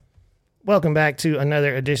Welcome back to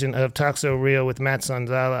another edition of Talk So Real with Matt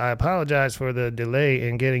Sonzala. I apologize for the delay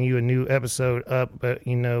in getting you a new episode up, but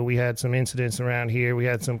we had some incidents around here. We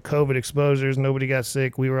had some COVID exposures. Nobody got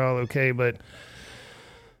sick. We were all okay, but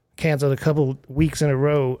canceled a couple weeks in a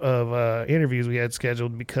row of interviews we had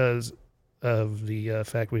scheduled because of the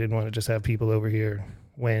fact we didn't want to just have people over here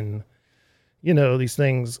when, these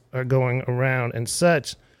things are going around and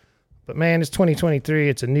such. But man, it's 2023.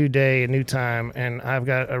 It's a new day, a new time, and I've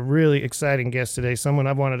got a really exciting guest today, someone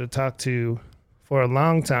I've wanted to talk to for a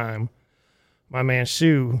long time, my man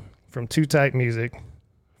Shu from IITight Music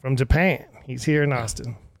from Japan. He's here in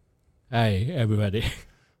Austin. Hi, everybody.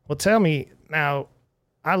 Well, tell me now,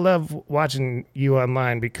 I love watching you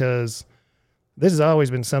online because this has always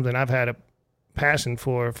been something I've had a passion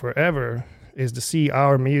for forever, is to see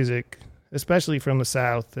our music, especially from the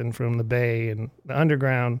South and from the Bay and the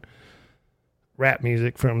underground rap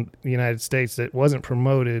music from the United States that wasn't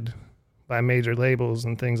promoted by major labels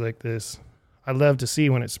and things like this. I love to see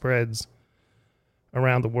when it spreads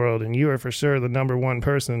around the world, and you are for sure the number one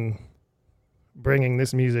person bringing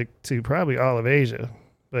this music to probably all of Asia,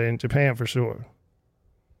 but in Japan for sure.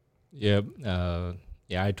 Yep.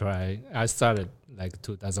 I try. I started like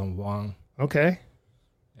 2001. Okay.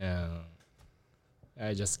 And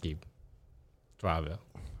I just keep travel.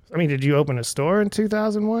 I mean, did you open a store in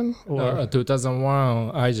 2001? Or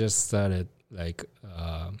 2001, I just started like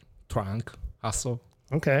trunk hustle.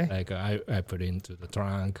 Okay. Like I put into the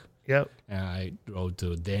trunk. Yep. And I drove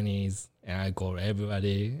to Denny's and I called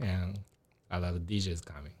everybody, and a lot of DJs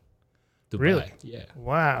coming to really buy. Yeah.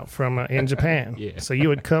 Wow. From in Japan. Yeah. So you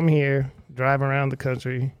would come here, drive around the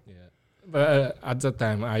country. Yeah. But at that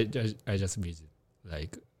time, I just visit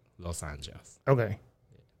like Los Angeles. Okay.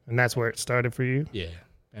 And that's where it started for you? Yeah.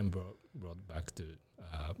 And brought back to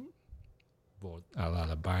bought a lot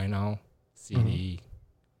of vinyl CD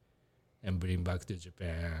and bring back to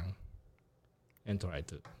Japan and try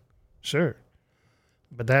to. Sure.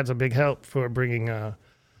 But that's a big help for bringing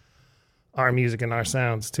our music and our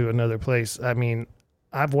sounds to another place. I mean,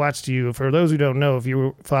 I've watched you, for those who don't know, if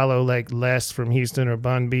you follow like Les from Houston or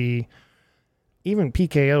Bun B, even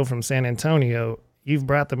PKO from San Antonio, you've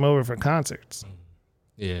brought them over for concerts.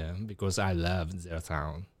 Yeah, because I love their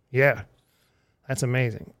sound. Yeah, that's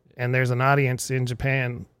amazing. And there's an audience in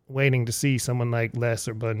Japan waiting to see someone like Les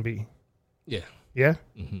or Bun B. Yeah. Yeah?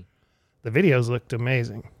 Mm-hmm. The videos looked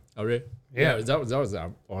amazing. Oh, really? Yeah. That was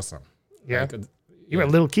awesome. Yeah. Like, You were a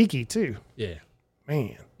little Kiki too. Yeah.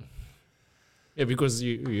 Man. Yeah, because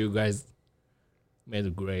you guys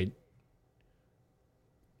made great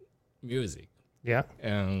music. Yeah.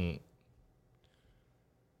 And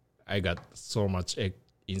I got so much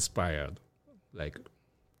inspired, like,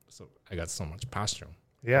 so I got so much passion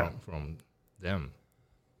from them.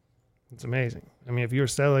 It's amazing. I mean, if you're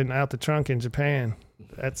selling out the trunk in Japan,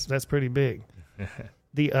 that's pretty big.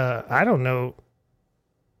 I don't know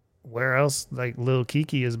where else like Lil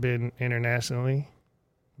Kiki has been internationally.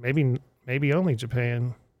 Maybe only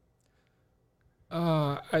Japan.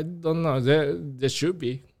 I don't know. There should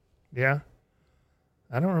be. Yeah.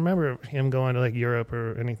 I don't remember him going to like Europe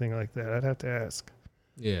or anything like that. I'd have to ask.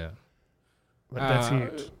 Yeah. But that's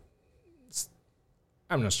huge.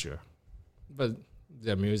 I'm not sure. But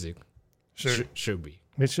the music should be.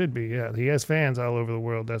 It should be, yeah. He has fans all over the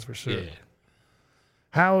world, that's for sure. Yeah.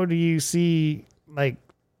 How do you see like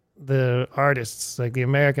the artists, like the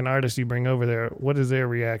American artists you bring over there, what is their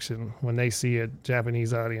reaction when they see a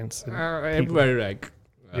Japanese audience? Everybody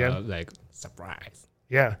like surprised.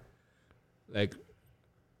 Yeah. Like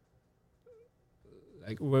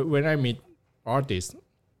when I meet artists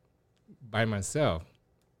by myself,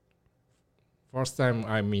 first time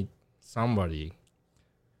I meet somebody,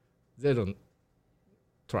 they don't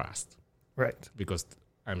trust. Right. Because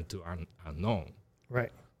I'm too unknown.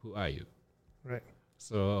 Right. Who are you? Right.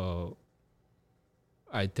 So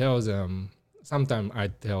I tell them, sometimes I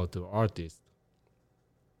tell to artists,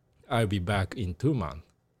 I'll be back in 2 months.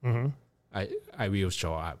 Mm-hmm. I will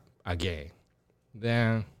show up again.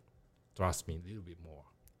 Then trust me a little bit more.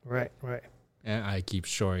 Right, right. And I keep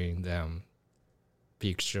showing them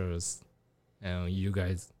pictures, and you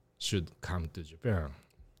guys should come to Japan.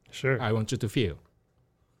 Sure. I want you to feel,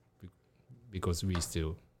 because we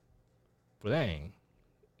still playing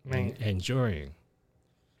and enjoying,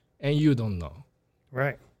 and you don't know.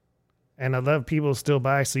 Right. And I love people still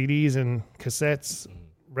buy CDs and cassettes,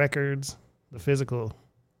 records, the physical.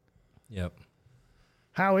 Yep.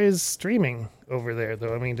 How is streaming over there,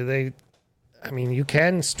 though? I mean, you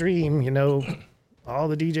can stream, all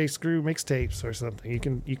the DJ Screw mixtapes or something.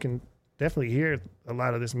 You can definitely hear a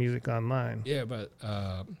lot of this music online. Yeah, but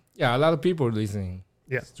a lot of people listening,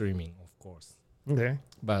 Yeah. streaming, of course. Okay.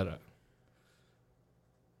 But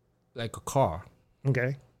like a car.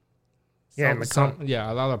 Okay. Yeah,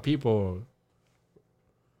 a lot of people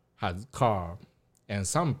has car, and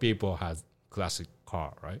some people has classic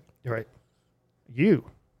car, right? Right.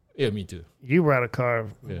 Yeah, me too. You brought a car.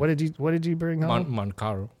 Yeah. What did you bring home? Monte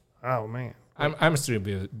Carlo. Oh man. I'm still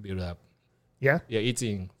build up. Yeah. Yeah, it's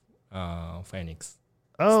in Phoenix.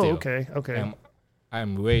 Oh, still. okay.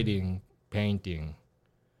 I'm waiting painting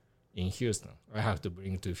in Houston. I have to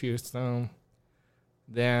bring to Houston.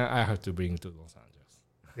 Then I have to bring to Los Angeles.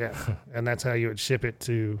 Yeah, and that's how you would ship it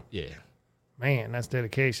to. Yeah. Man, that's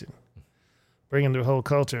dedication. Bringing the whole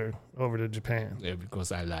culture over to Japan. Yeah,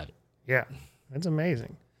 because I love it. Yeah, that's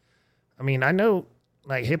amazing. I mean, I know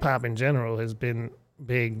like hip hop in general has been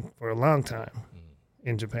big for a long time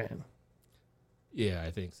in Japan. Yeah,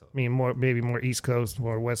 I think so. I mean, maybe more East Coast,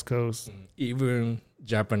 more West Coast. Even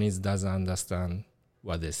Japanese doesn't understand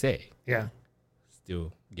what they say. Yeah.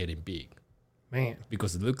 Still getting big. Man.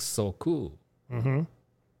 Because it looks so cool. Mm-hmm.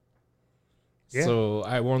 Yeah. So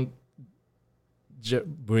I want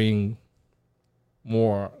bring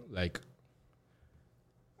more, like,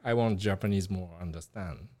 I want Japanese more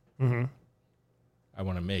understand. Mm-hmm. I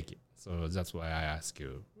want to make it. So that's why I ask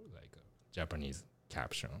you, like, a Japanese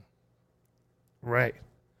caption. Right.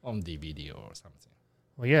 On DVD or something.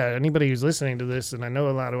 Well, yeah, anybody who's listening to this, and I know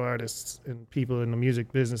a lot of artists and people in the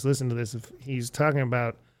music business listen to this, if he's talking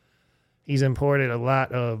about, he's imported a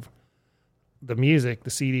lot of the music, the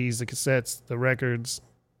CDs, the cassettes, the records,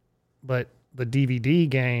 but the DVD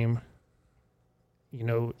game, you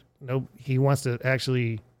know, he wants to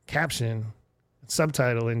actually caption,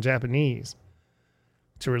 subtitle in Japanese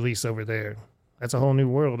to release over there. That's a whole new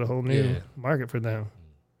world, a whole new market for them.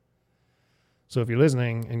 So if you're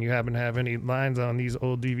listening and you happen to have any lines on these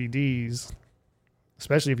old DVDs,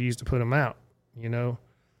 especially if you used to put them out, you know,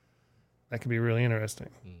 that could be really interesting.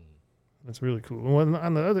 That's really cool. Well,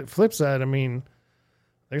 on the other flip side, I mean,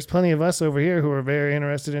 there's plenty of us over here who are very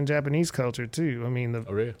interested in Japanese culture too. I mean,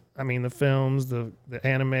 the films, the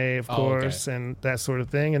anime, of course, and that sort of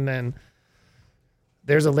thing. And then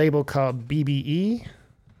there's a label called BBE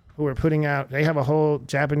who are putting out, they have a whole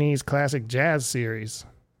Japanese classic jazz series,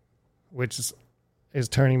 which is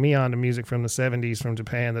turning me on to music from the 70s from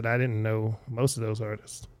Japan that I didn't know most of those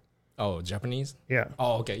artists. Oh, Japanese? Yeah.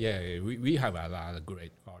 Oh, okay. Yeah. We have a lot of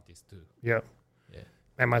great artists too. Yeah. Yeah.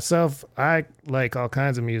 And myself, I like all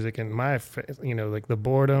kinds of music, and like the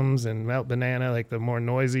Boredoms and Melt Banana, like the more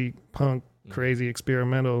noisy, punk, crazy,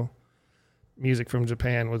 experimental music from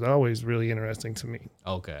Japan was always really interesting to me.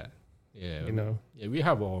 Okay. Yeah. You know? Yeah, we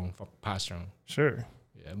have our own passion. Sure.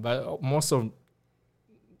 Yeah, but most of,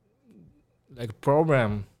 like,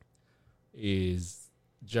 problem is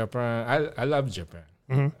Japan. I love Japan.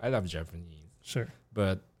 Mm-hmm. I love Japanese. Sure.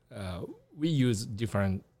 But we use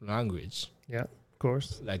different language. Yeah, of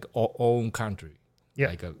course. Like our own country. Yeah.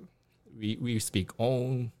 Like we speak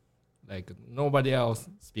own, like nobody else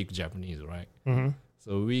speak Japanese, right? Mm-hmm.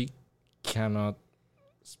 So we cannot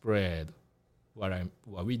spread what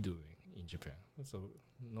we doing in Japan. So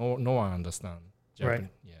no one understand Japan. Right.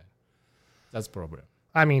 Yeah, that's problem.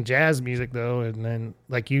 I mean, jazz music though, and then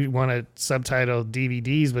like you want to subtitle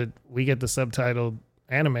DVDs, but we get the subtitled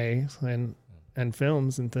anime and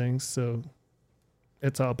films and things, so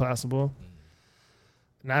it's all possible.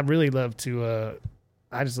 And I'd really love to.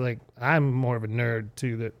 I'm more of a nerd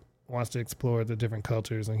too that wants to explore the different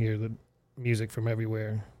cultures and hear the music from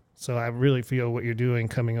everywhere. So I really feel what you're doing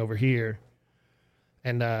coming over here,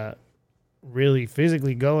 and really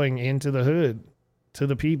physically going into the hood to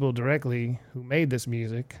the people directly who made this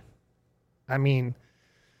music. I mean,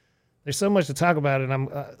 there's so much to talk about, and I'm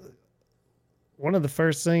one of the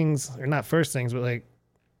first things, or not first things, but like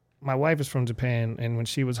my wife is from Japan, and when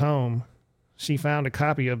she was home, she found a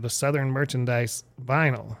copy of the Southern Merchandise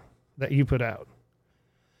vinyl that you put out.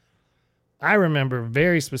 I remember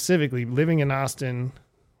very specifically living in Austin,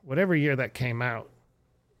 whatever year that came out.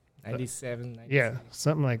 97, 96. Yeah,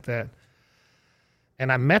 something like that.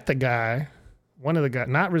 And I met the guy, one of the guys,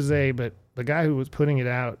 not Rosé, but the guy who was putting it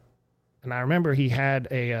out. And I remember he had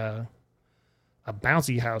a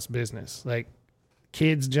bouncy house business, like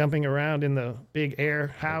kids jumping around in the big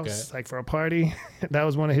air house, like for a party. That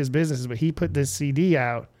was one of his businesses. But he put this CD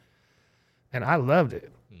out, and I loved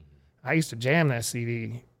it. I used to jam that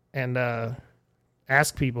CD and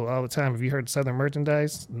ask people all the time, have you heard Southern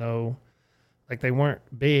Merchandise? No. Like, they weren't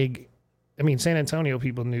big. I mean, San Antonio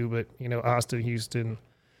people knew, but, you know, Austin, Houston,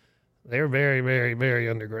 they were very, very, very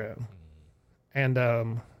underground. And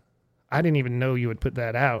I didn't even know you would put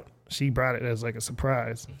that out. She brought it as like a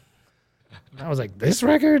surprise. And I was like, this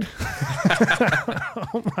record?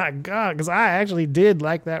 Oh my God. Because I actually did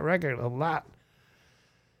like that record a lot.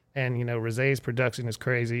 And, you know, Rosé's production is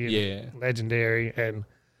crazy and legendary. And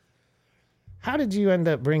how did you end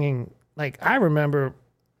up bringing, like, I remember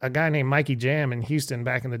a guy named Mikey Jam in Houston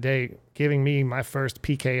back in the day giving me my first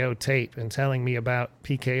PKO tape and telling me about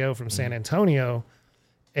PKO from San Antonio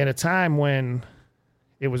at a time when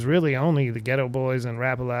it was really only the Ghetto Boys and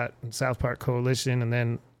Rap-A-Lot and South Park Coalition and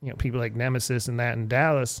then, you know, people like Nemesis and that in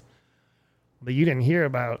Dallas. But you didn't hear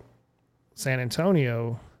about San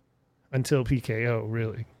Antonio until PKO,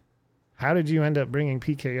 really. How did you end up bringing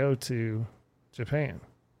PKO to Japan?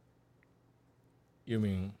 You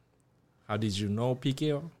mean, how did you know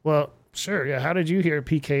PKO? Well, sure, yeah. How did you hear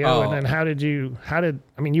PKO, and then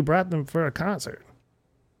I mean, you brought them for a concert.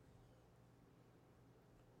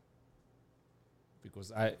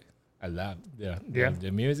 Because I love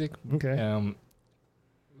their music. Okay.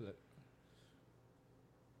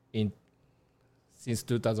 Since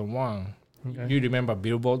 2001, Okay. you remember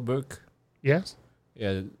Billboard book? Yes.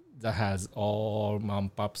 Yeah, that has all mom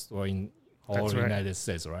and pop store in all That's right. United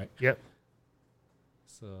States, right? Yep.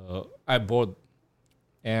 So I bought,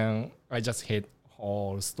 and I just hit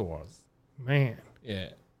all stores. Man. Yeah,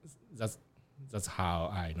 that's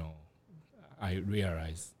how I know. I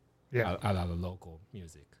realized Yeah. a lot of local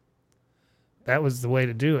music. That was the way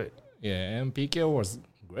to do it. Yeah, and PKO was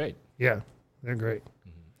great. Yeah. They're great.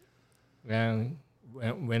 And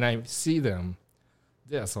when I see them,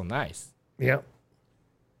 they are so nice. Yep.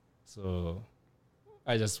 So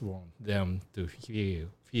I just want them to feel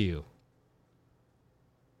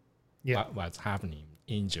Yeah. what's happening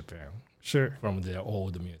in Japan Sure. from their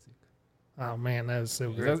old music. Oh man, that is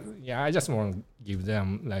so great. Yeah, I just want to give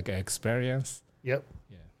them like an experience. Yep.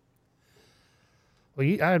 Yeah. Well,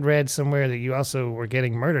 I had read somewhere that you also were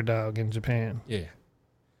getting Murder Dog in Japan. Yeah.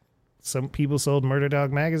 Some people sold Murder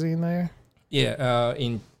Dog magazine there. Yeah.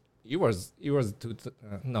 It was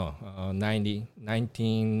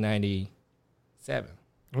 1997.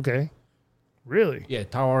 Okay. Really? Yeah,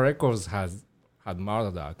 Tower Records had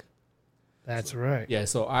Murder Dog. That's right. Yeah,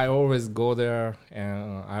 so I always go there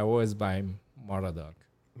and I always buy Murder Dog.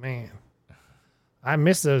 Man, I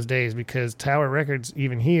miss those days because Tower Records,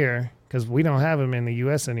 even here, because we don't have them in the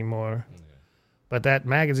U.S. anymore. Yeah. But that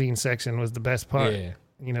magazine section was the best part. Yeah.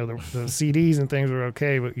 You know, the CDs and things were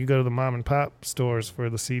okay, but you go to the mom and pop stores for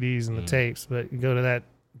the CDs and the tapes, but you go to that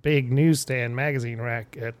big newsstand magazine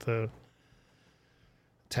rack at the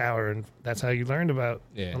Tower, and that's how you learned about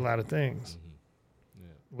a lot of things. Yeah.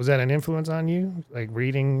 Was that an influence on you, like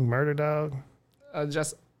reading Murder Dog?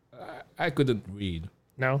 I couldn't read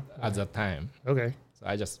No? at that time, Okay. so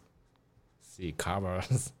I just see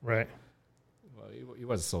covers. Right. Well, it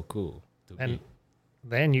was so cool to And me.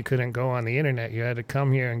 then you couldn't go on the internet. You had to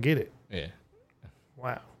come here and get it. Yeah,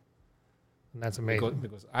 Wow. And that's amazing.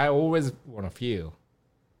 because I always want to feel.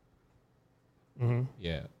 Mm-hmm.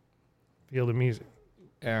 Yeah, Feel the music.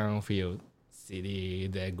 and feel city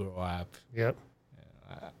they grow up. Yep.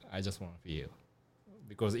 I just want to feel,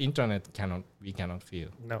 because internet we cannot feel.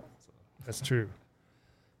 No, that's true.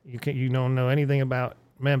 You don't know anything about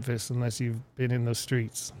Memphis unless you've been in those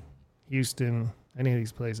streets, Houston, any of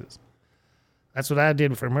these places. That's what I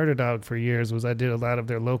did for Murder Dog for years. Was I did a lot of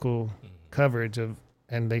their local coverage of,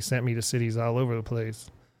 and they sent me to cities all over the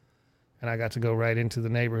place, and I got to go right into the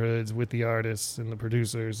neighborhoods with the artists and the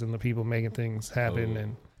producers and the people making things happen.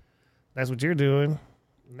 And that's what you're doing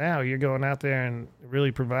now. You're going out there and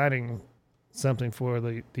really providing something for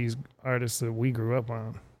these artists that we grew up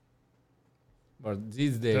on. But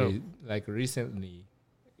these days, like recently,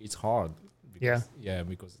 it's hard. Because,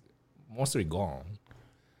 because mostly gone.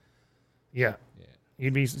 Yeah. Yeah.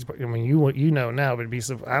 You'd be, I mean, you know now, but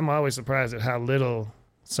I'm always surprised at how little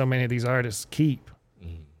so many of these artists keep.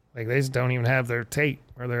 Mm-hmm. Like they just don't even have their tape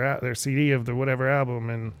or their CD of the whatever album,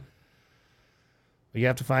 and you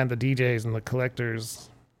have to find the DJs and the collectors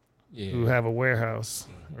who have a warehouse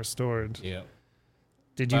or storage. Yeah.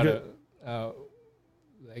 Did you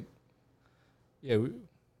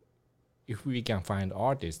if we can find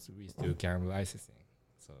artists, we still can licensing.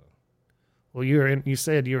 So. Well, you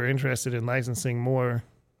said you were interested in licensing more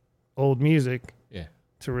old music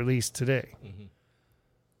to release today. Mm-hmm.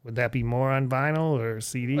 Would that be more on vinyl or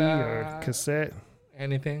CD or cassette?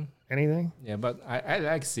 Anything? Anything? Yeah, but I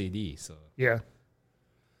like CD, so. Yeah.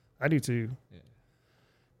 I do too.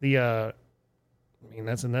 Yeah. I mean,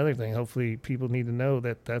 that's another thing. Hopefully people need to know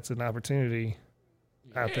that that's an opportunity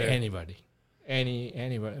out there. Anybody,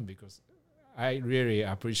 because I really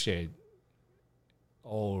appreciate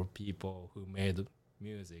all people who made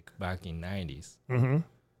music back in 90s. Mm-hmm.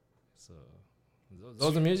 So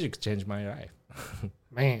Those music changed my life.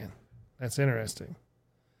 Man, that's interesting.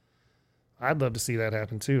 I'd love to see that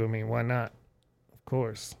happen too. I mean, why not? Of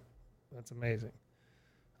course. That's amazing.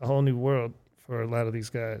 A whole new world for a lot of these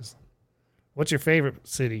guys. What's your favorite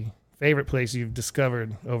city? Favorite place you've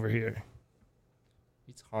discovered over here?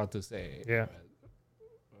 It's hard to say. Yeah.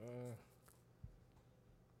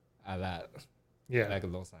 I like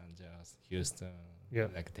Los Angeles, Houston,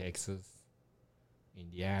 like Texas,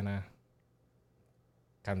 Indiana,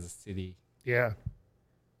 Kansas City. Yeah.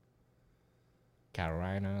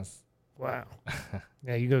 Carolinas. Wow.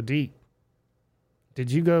 Yeah, you go deep.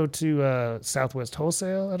 Did you go to Southwest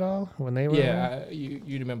Wholesale at all when they were? Yeah,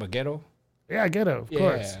 you remember Ghetto? Yeah, Ghetto, of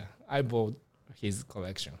course. Yeah, I bought his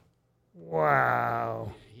collection.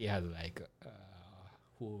 Wow. He had like a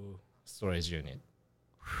full storage unit.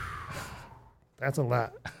 That's a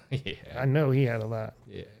lot. Yeah. I know he had a lot.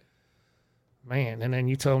 Yeah. Man, and then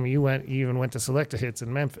you told me you even went to Selecta Hits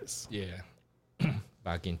in Memphis. Yeah.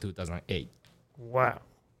 Back in 2008. Wow.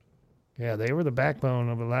 Yeah, they were the backbone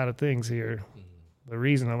of a lot of things here. The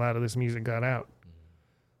reason a lot of this music got out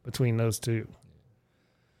between those two.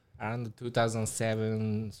 Around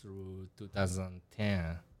 2007 through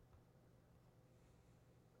 2010,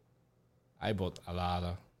 I bought a lot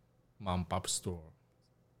of mom-pop store.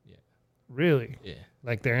 Yeah. Really? Yeah.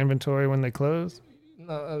 Like their inventory when they closed?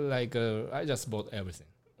 No, like I just bought everything.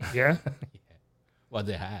 Yeah? Yeah. What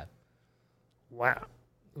they had. Wow.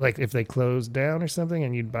 Like if they closed down or something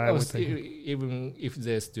and you'd buy what they... Even if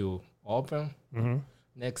they're still open,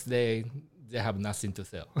 next day they have nothing to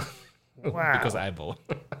sell. Wow. Because I bought.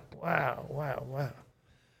 Wow.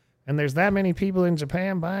 And there's that many people in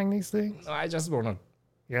Japan buying these things? No, I just want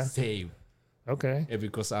to save. Okay. Yeah,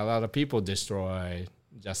 because a lot of people destroy,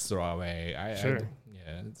 just throw away. Sure.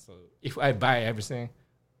 So if I buy everything,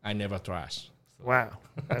 I never trash. So. Wow.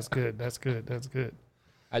 That's good.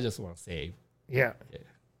 I just want to save. Yeah.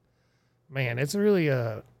 Man, it's really,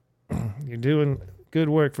 you're doing good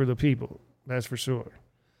work for the people. That's for sure.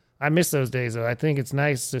 I miss those days, though. I think it's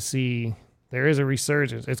nice to see there is a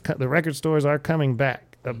resurgence. The record stores are coming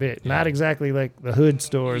back a bit. Yeah. Not exactly like the hood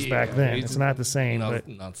stores back then. It's not the same. Not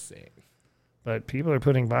the same. But people are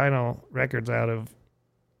putting vinyl records out of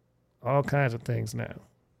all kinds of things now.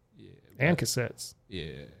 Yeah. And cassettes.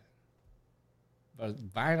 Yeah. But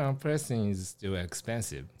vinyl pressing is still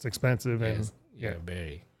expensive. It's expensive. Yes.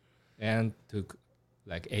 Very. And took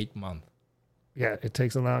like 8 months. Yeah, it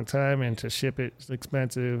takes a long time, and to ship it's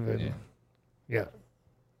expensive, and so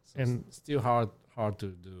and still hard to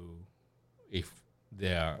do if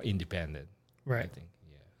they are independent. Right. I think.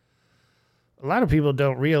 Yeah. A lot of people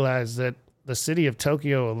don't realize that the city of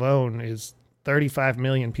Tokyo alone is 35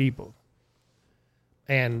 million people,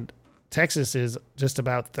 and Texas is just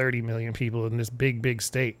about 30 million people in this big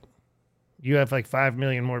state. You have like 5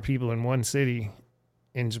 million more people in one city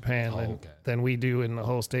in Japan than we do in the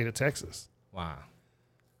whole state of Texas. Wow.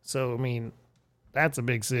 So, I mean, that's a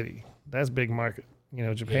big city. That's a big market. You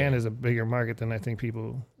know, Japan is a bigger market than I think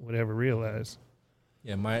people would ever realize.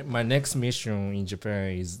 Yeah, my next mission in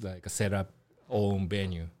Japan is like a set up own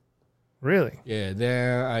venue. Really? Yeah,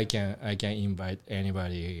 there I can invite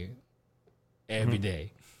anybody every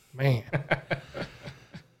day. Man.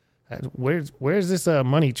 Where's this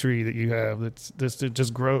money tree that you have that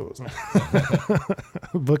just grows?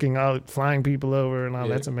 Booking flying people over and all.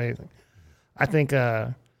 That's amazing. I think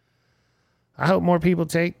I hope more people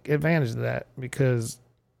take advantage of that, because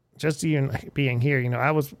just even being here, you know,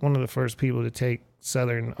 I was one of the first people to take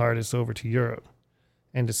Southern artists over to Europe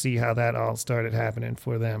and to see how that all started happening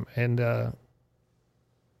for them. And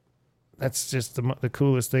that's just the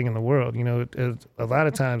coolest thing in the world. You know, a lot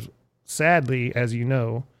of times, sadly, as you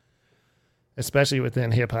know, especially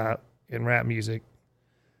within hip hop and rap music,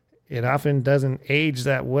 it often doesn't age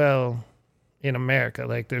that well in America.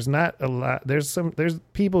 Like there's not a lot, there's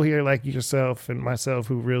people here like yourself and myself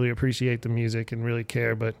who really appreciate the music and really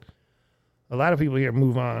care, but a lot of people here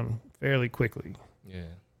move on fairly quickly. Yeah.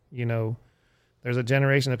 You know, there's a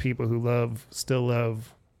generation of people who still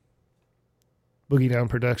love Boogie Down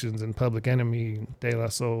Productions and Public Enemy, De La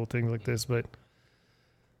Soul, things like this, but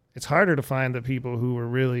it's harder to find the people who were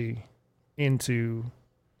really into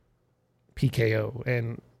PKO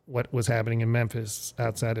and what was happening in Memphis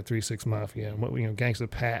outside of 3-6 Mafia and what, you know, Gangsta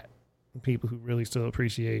Pat, people who really still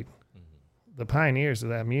appreciate the pioneers of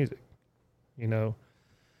that music, you know.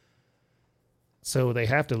 So they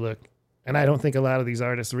have to look, and I don't think a lot of these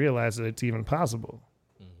artists realize that it's even possible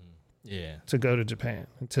to go to Japan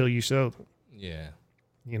until you show them. Yeah.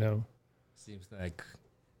 You know. Seems like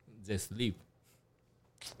they sleep.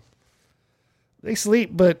 They sleep,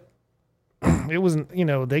 but it wasn't,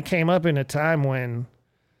 they came up in a time when,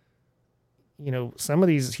 some of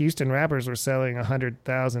these Houston rappers were selling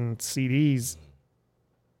 100,000 CDs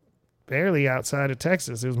barely outside of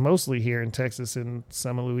Texas. It was mostly here in Texas and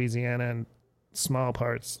some of Louisiana and small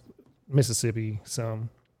parts, Mississippi, some.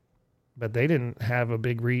 But they didn't have a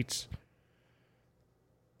big reach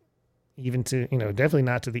even to, definitely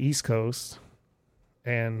not to the East Coast.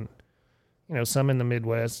 And, some in the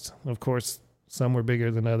Midwest. Of course, some were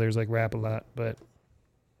bigger than others, like Rap-A-Lot. But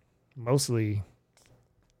mostly,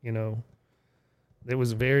 it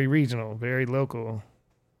was very regional, very local.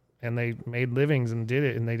 And they made livings and did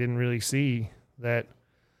it. And they didn't really see that,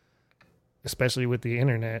 especially with the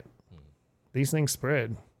internet, these things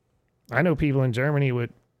spread. I know people in Germany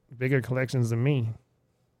with bigger collections than me.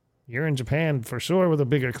 You're in Japan for sure with a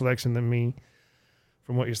bigger collection than me,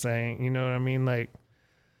 from what you're saying. You know what I mean? Like,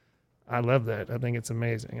 I love that. I think it's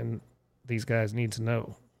amazing. And these guys need to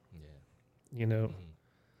know. Yeah.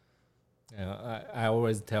 Yeah, I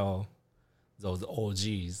always tell those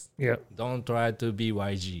OGs, yeah, don't try to be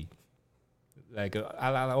YG. Like a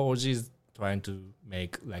lot of OGs trying to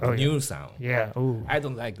make like a new sound. Yeah. Ooh. I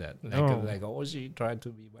don't like that. Like OG try to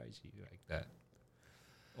be YG like that.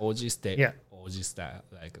 OG stay. Yeah. OG style.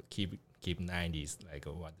 Like keep 90s. Like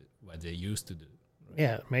what they used to do. Right?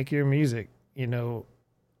 Yeah. Make your music.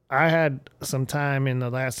 I had some time in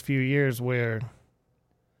the last few years where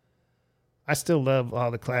I still love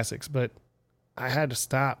all the classics, but I had to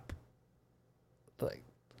stop. Like,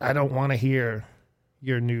 I don't want to hear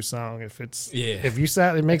your new song if you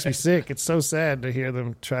sound, it makes me sick. It's so sad to hear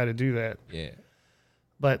them try to do that. Yeah.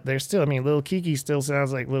 But there's still, Lil Keke still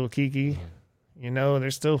sounds like Lil Keke. Yeah.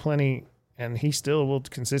 There's still plenty, and he still will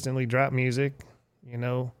consistently drop music.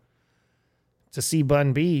 To see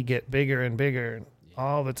Bun B get bigger and bigger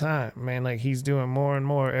all the time, man. Like, he's doing more and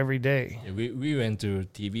more every day. Yeah, we went to a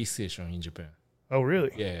TV station in Japan. Oh,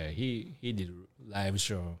 really? Yeah, he did a live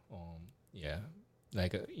show on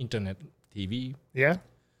like internet TV. Yeah,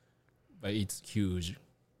 but it's huge.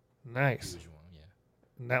 Nice. Huge one, yeah.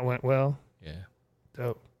 And that went well. Yeah,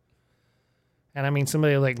 dope. And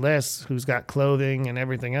somebody like Les, who's got clothing and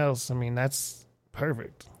everything else. That's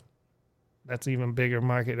perfect. That's even bigger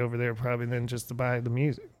market over there probably than just to buy the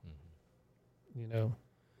music.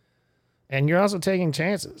 And you're also taking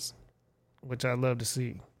chances, which I love to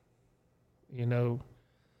see.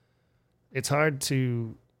 It's hard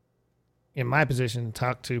to, in my position,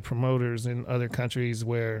 talk to promoters in other countries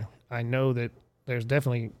where I know that there's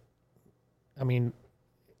definitely,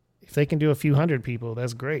 if they can do a few hundred people,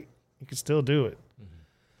 that's great. You can still do it.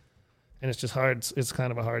 And it's just hard. It's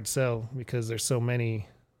kind of a hard sell because there's so many,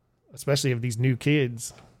 especially of these new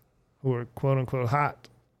kids who are quote unquote hot,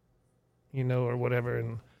 or whatever.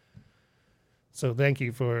 And so thank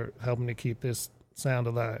you for helping to keep this sound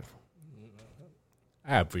alive.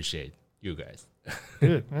 I appreciate you guys.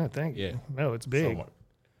 Good. Oh, thank you. No, it's big. Somewhat.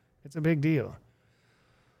 It's a big deal.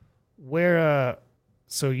 Where,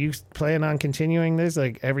 so you plan on continuing this?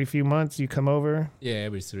 Like every few months you come over? Yeah,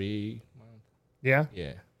 every 3 months. Yeah?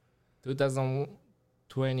 Yeah.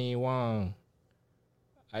 2021,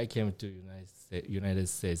 I came to United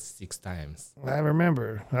States 6 times. I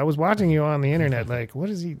remember. I was watching you on the internet like, what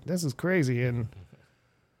is he? This is crazy. And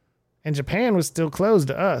Japan was still closed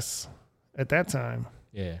to us at that time.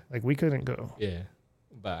 Yeah. Like we couldn't go. Yeah.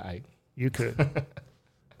 But You could.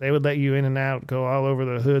 They would let you in and out, go all over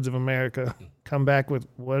the hoods of America, come back with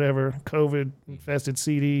whatever COVID-infested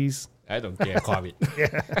CDs. I don't care, COVID.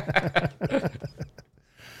 Yeah.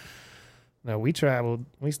 No, we traveled.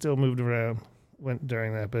 We still moved around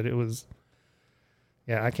during that, but it was,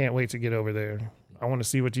 I can't wait to get over there. I want to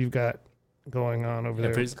see what you've got going on over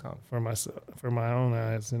there for my own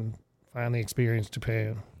eyes and finally experience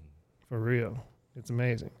Japan for real. It's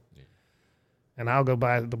amazing. Yeah. And I'll go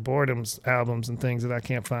buy the Boredom's albums and things that I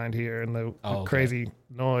can't find here and the crazy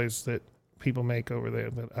noise that people make over there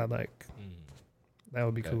that I like. That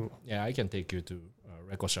would be cool. Yeah, I can take you to a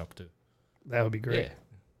record shop too. That would be great. Yeah.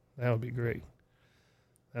 That would be great.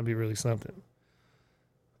 That'd be really something.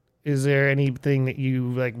 Is there anything that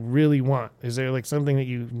you like really want? Is there like something that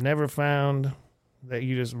you've never found that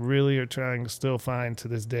you just really are trying to still find to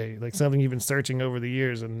this day? Like something you've been searching over the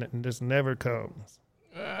years and just never comes?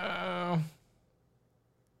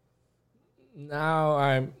 Now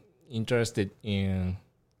I'm interested in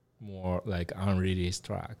more like unreleased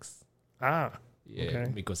tracks. Yeah,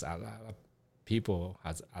 okay. Because a lot of people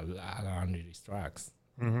has a lot of unreleased tracks.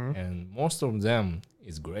 And most of them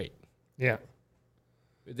is great. Yeah.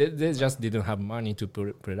 They just didn't have money to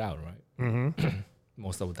put it out, right?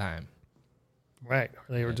 Most of the time. Right.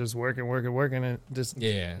 They were just working and just,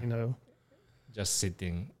 just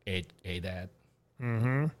sitting ate that.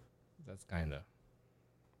 Mm-hmm. That's kind of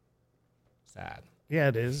sad. Yeah,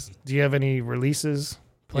 it is. Do you have any releases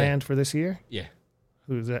planned for this year? Yeah.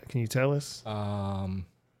 Who's that? Can you tell us?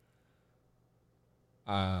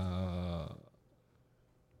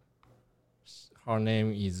 Her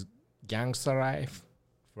name is Gangsta Life.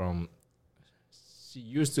 She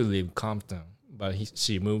used to live Compton, but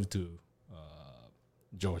she moved to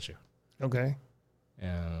Georgia. Okay.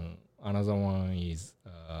 And another one is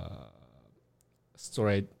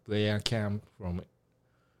Straight Player Camp from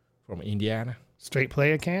Indiana. Straight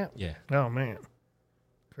Player Camp? Yeah. Oh, man.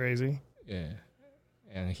 Crazy. Yeah.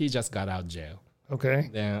 And he just got out of jail. Okay.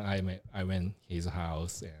 Then I went his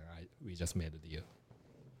house and we just made a deal.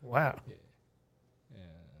 Wow. Yeah.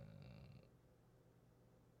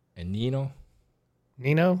 And Nino.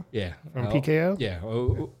 Nino? Yeah. From PKO? Yeah.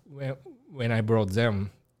 When I brought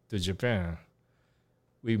them to Japan,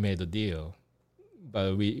 we made a deal,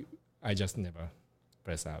 but I just never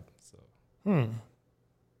press out. So.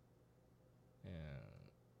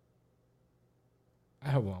 I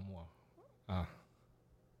have one more.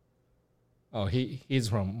 He's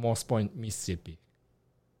from Moss Point, Mississippi.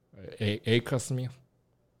 Acres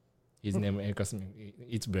His name Acres.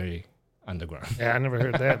 It's very underground. Yeah, I never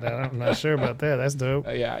heard that. I'm not sure about that. That's dope.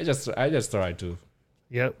 Yeah, I just try to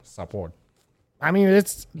support. I mean,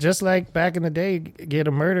 it's just like back in the day, get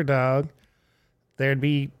a murder dog. There'd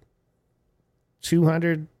be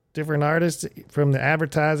 200 different artists, from the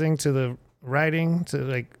advertising to the writing to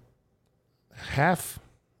like half.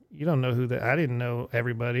 You don't know I didn't know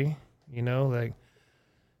everybody, like,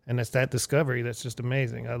 and it's that discovery that's just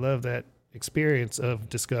amazing. I love that experience of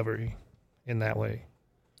discovery in that way.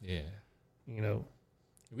 Yeah.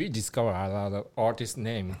 We discover a lot of artist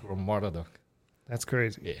names from murder dog. That's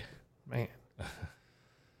crazy. Yeah. Man.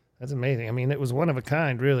 That's amazing. I mean, it was one of a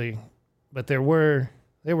kind, really. But there were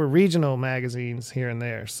regional magazines here and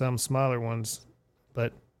there, some smaller ones,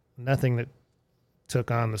 but nothing that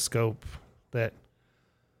took on the scope that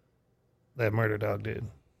Murder Dog did.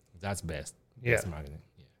 That's best. Yeah. Best magazine.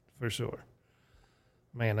 Yeah. For sure.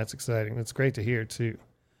 Man, that's exciting. That's great to hear, too.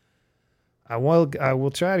 I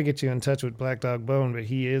will try to get you in touch with Black Dog Bone, but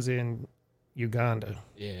he is in Uganda.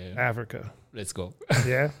 Yeah. Africa. Let's go.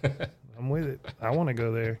 Yeah. I'm with it. I want to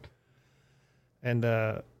go there. And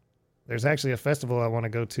there's actually a festival I want to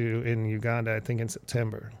go to in Uganda, I think in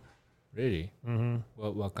September. Really? Mm-hmm.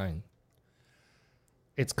 What kind?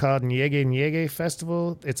 It's called Nyege Nyege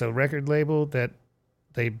Festival. It's a record label that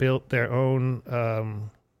they built their own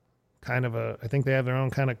I think they have their own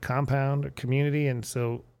kind of compound or community. And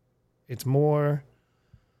so it's more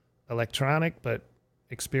electronic, but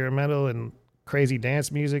experimental and crazy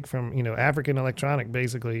dance music from, African electronic,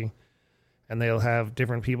 basically. And they'll have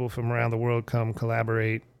different people from around the world come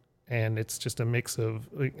collaborate. And it's just a mix of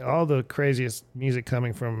all the craziest music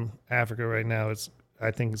coming from Africa right now.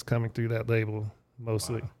 I think it's coming through that label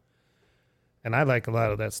mostly. Wow. And I like a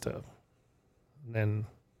lot of that stuff. And then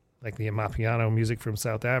like the Amapiano music from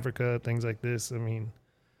South Africa, things like this. I mean,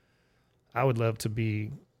 I would love to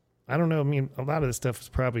be, I don't know. I mean, a lot of this stuff is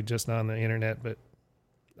probably just on the internet, but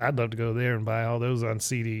I'd love to go there and buy all those on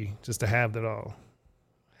CD just to have that all.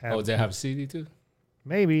 They have CD too?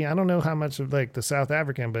 Maybe. I don't know how much of like the South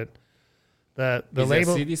African, but the is label. Is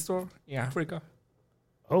there a CD store in Africa?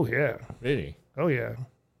 Oh, yeah. Really? Oh, yeah.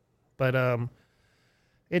 But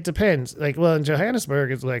it depends. Like, well, in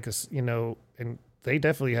Johannesburg, it's like, and they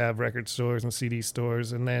definitely have record stores and CD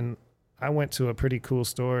stores. And then I went to a pretty cool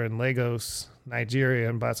store in Lagos, Nigeria,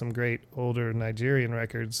 and bought some great older Nigerian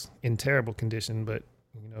records in terrible condition, but,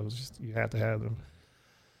 it's just, you have to have them.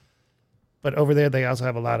 But over there, they also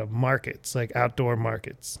have a lot of markets, like outdoor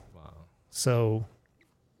markets. Wow. So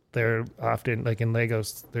they're often, like in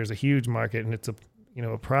Lagos, there's a huge market, and it's a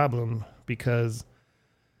problem because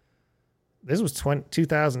this was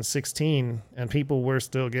 2016, and people were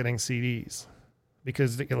still getting CDs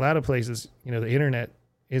because a lot of places, the internet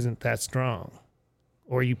isn't that strong,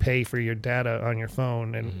 or you pay for your data on your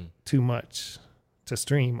phone and too much to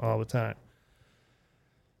stream all the time.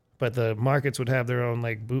 But the markets would have their own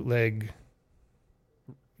like bootleg,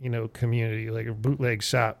 community, like a bootleg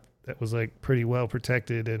shop that was like pretty well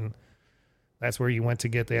protected, and that's where you went to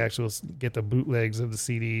get the bootlegs of the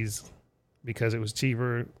CDs because it was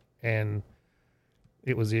cheaper and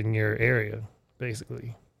it was in your area,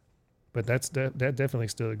 basically. But that definitely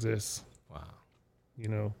still exists.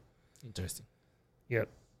 Wow. Interesting. Yep.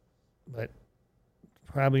 But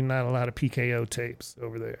probably not a lot of PKO tapes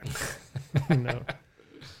over there.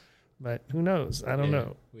 But who knows? I don't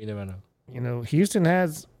know. We never know. Houston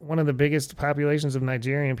has one of the biggest populations of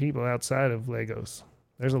Nigerian people outside of Lagos.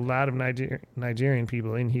 There's a lot of Nigerian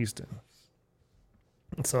people in Houston.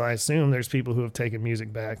 So I assume there's people who have taken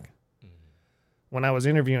music back. When I was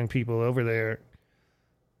interviewing people over there,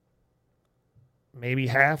 maybe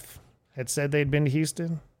half had said they'd been to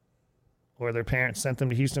Houston, or their parents sent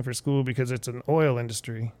them to Houston for school because it's an oil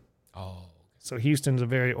industry. Oh. So Houston's a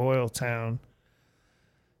very oil town,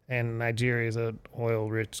 and Nigeria is an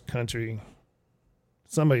oil-rich country.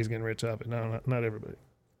 Somebody's getting rich off it. No, not everybody.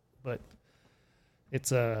 But it's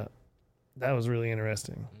that was really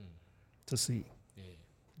interesting to see. Yeah.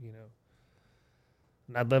 You know,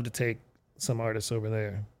 and I'd love to take some artists over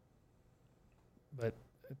there, but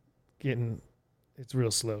it's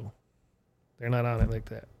real slow. They're not on it like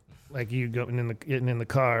that. Like you getting in the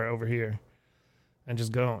car over here and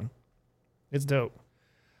just going. It's dope.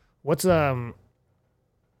 What's you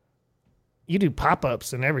do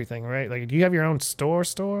pop-ups and everything, right? Like, do you have your own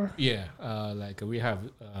store? Yeah. Like we have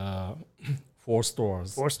 4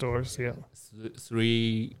 stores. 4 stores, yeah.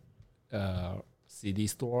 3 CD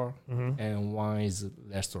store and 1 is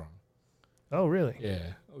restaurant. Oh, really?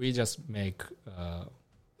 Yeah. We just make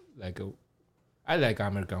I like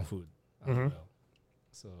American food as well.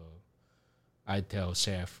 So I tell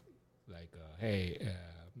chef like, hey,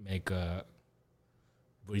 make a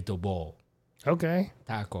burrito bowl. Okay.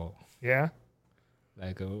 Taco. Yeah.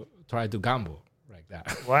 Like try to gamble like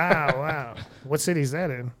that. Wow. What city is that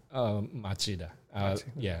in? Machida.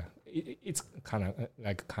 Yeah. It's kind of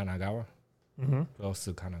like Kanagawa. Close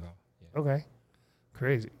to Kanagawa. Yeah. Okay.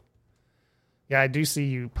 Crazy. Yeah, I do see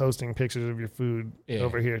you posting pictures of your food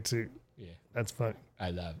over here too. Yeah. That's funny.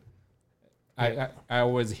 I love it. I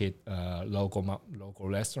always hit local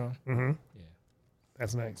restaurant. Yeah.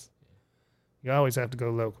 That's nice. You always have to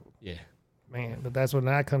go local. Yeah. Man, but that's when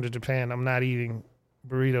I come to Japan, I'm not eating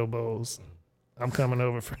burrito bowls. I'm coming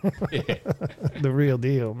over for the real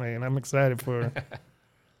deal, man. I'm excited for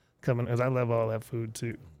coming, because I love all that food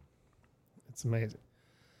too. It's amazing.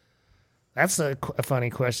 That's a funny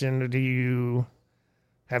question.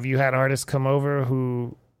 Have you had artists come over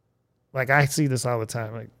who, like, I see this all the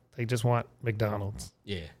time, like they just want McDonald's.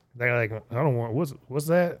 Yeah. They're like, I don't want, what's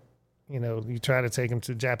that? You know, you try to take them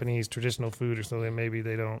to Japanese traditional food or something, maybe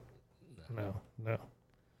they don't. No.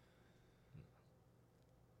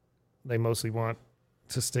 They mostly want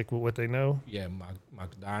to stick with what they know. Yeah,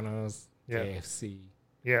 McDonald's, KFC.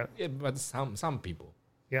 Yeah. But some people.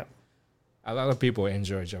 Yeah. A lot of people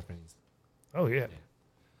enjoy Japanese. Oh, yeah.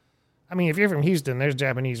 I mean, if you're from Houston, there's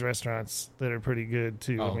Japanese restaurants that are pretty good,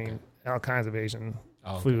 too. Oh, I mean, all kinds of Asian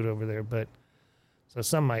okay. food over there. But so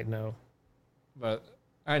some might know. But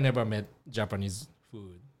I never met Japanese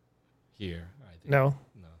food here, I think. No?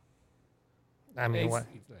 I mean, it's what?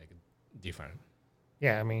 It's like different.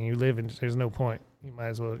 Yeah, I mean, you live in, there's no point. You might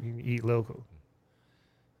as well eat local.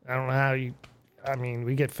 I don't know how you, I mean,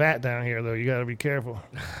 we get fat down here, though. You got to be careful.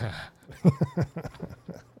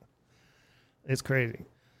 It's crazy.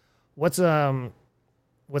 What's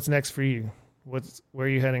next for you? Where are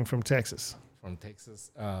you heading from Texas? From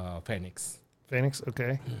Texas, Phoenix. Phoenix,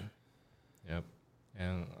 okay. Yep.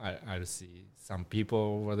 And I'll see some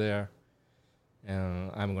people over there. And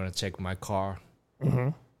I'm going to check my car.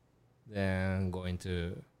 Then going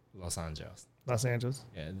to Los Angeles. Los Angeles?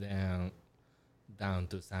 Yeah, then down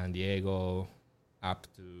to San Diego, up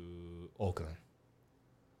to Oakland.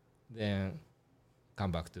 Then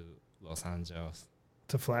come back to Los Angeles.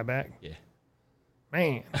 To fly back? Yeah.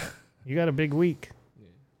 Man, you got a big week. Yeah.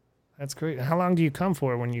 That's great. How long do you come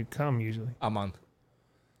for when you come usually? A month.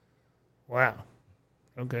 Wow.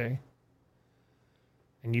 Okay.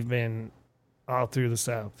 And you've been all through the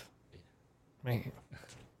South. Man,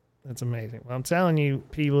 that's amazing. Well, I'm telling you,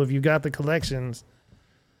 people, if you got the collections,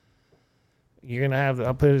 you're going to have,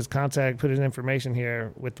 I'll put his contact, put his information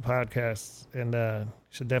here with the podcast, and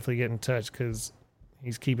should definitely get in touch because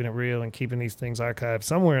he's keeping it real and keeping these things archived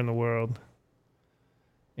somewhere in the world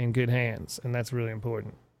in good hands, and that's really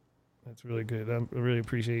important. That's really good. I really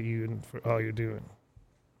appreciate you and for all you're doing.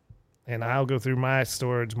 And I'll go through my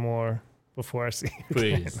storage more before I see you.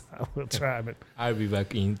 Please. I will try, but I'll be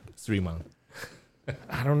back in 3 months.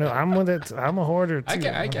 I don't know. I'm a hoarder too.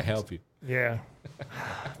 I can help you. Yeah.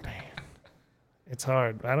 Man. It's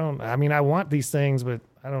hard. I mean, I want these things, but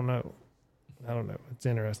I don't know. It's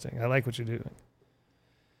interesting. I like what you're doing.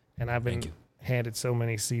 And I've been handed so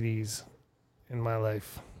many CDs in my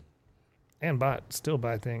life and still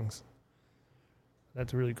buy things.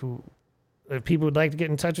 That's really cool. If people would like to get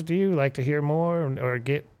in touch with you, like to hear more or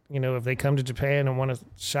get, if they come to Japan and want to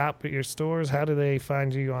shop at your stores, how do they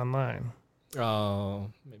find you online?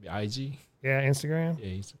 Maybe IG. Yeah, Instagram? Yeah,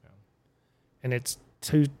 Instagram. And it's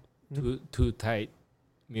too Too tight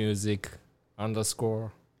music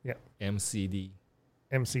underscore Yeah. MCD.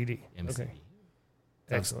 MCD. MCD. Okay.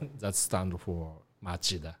 Excellent. That stands for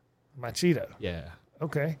Machida. Machida. Yeah.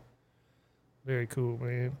 Okay. Very cool,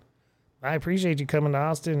 man. I appreciate you coming to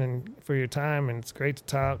Austin and for your time, and it's great to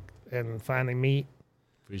talk and finally meet.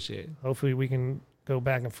 Appreciate it. Hopefully we can go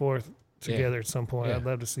back and forth together at some point. Yeah. I'd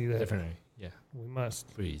love to see that. Definitely. Yeah. We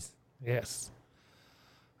must. Please. Yes.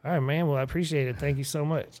 All right, man. Well, I appreciate it. Thank you so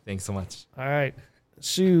much. Thanks so much. All right.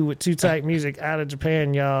 Shu with Too Tight Music out of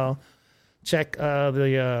Japan, y'all. Check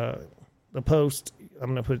the post. I'm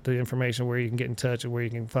going to put the information where you can get in touch and where you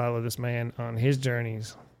can follow this man on his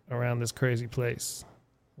journeys around this crazy place.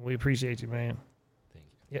 We appreciate you, man. Thank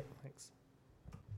you. Yep. Thanks.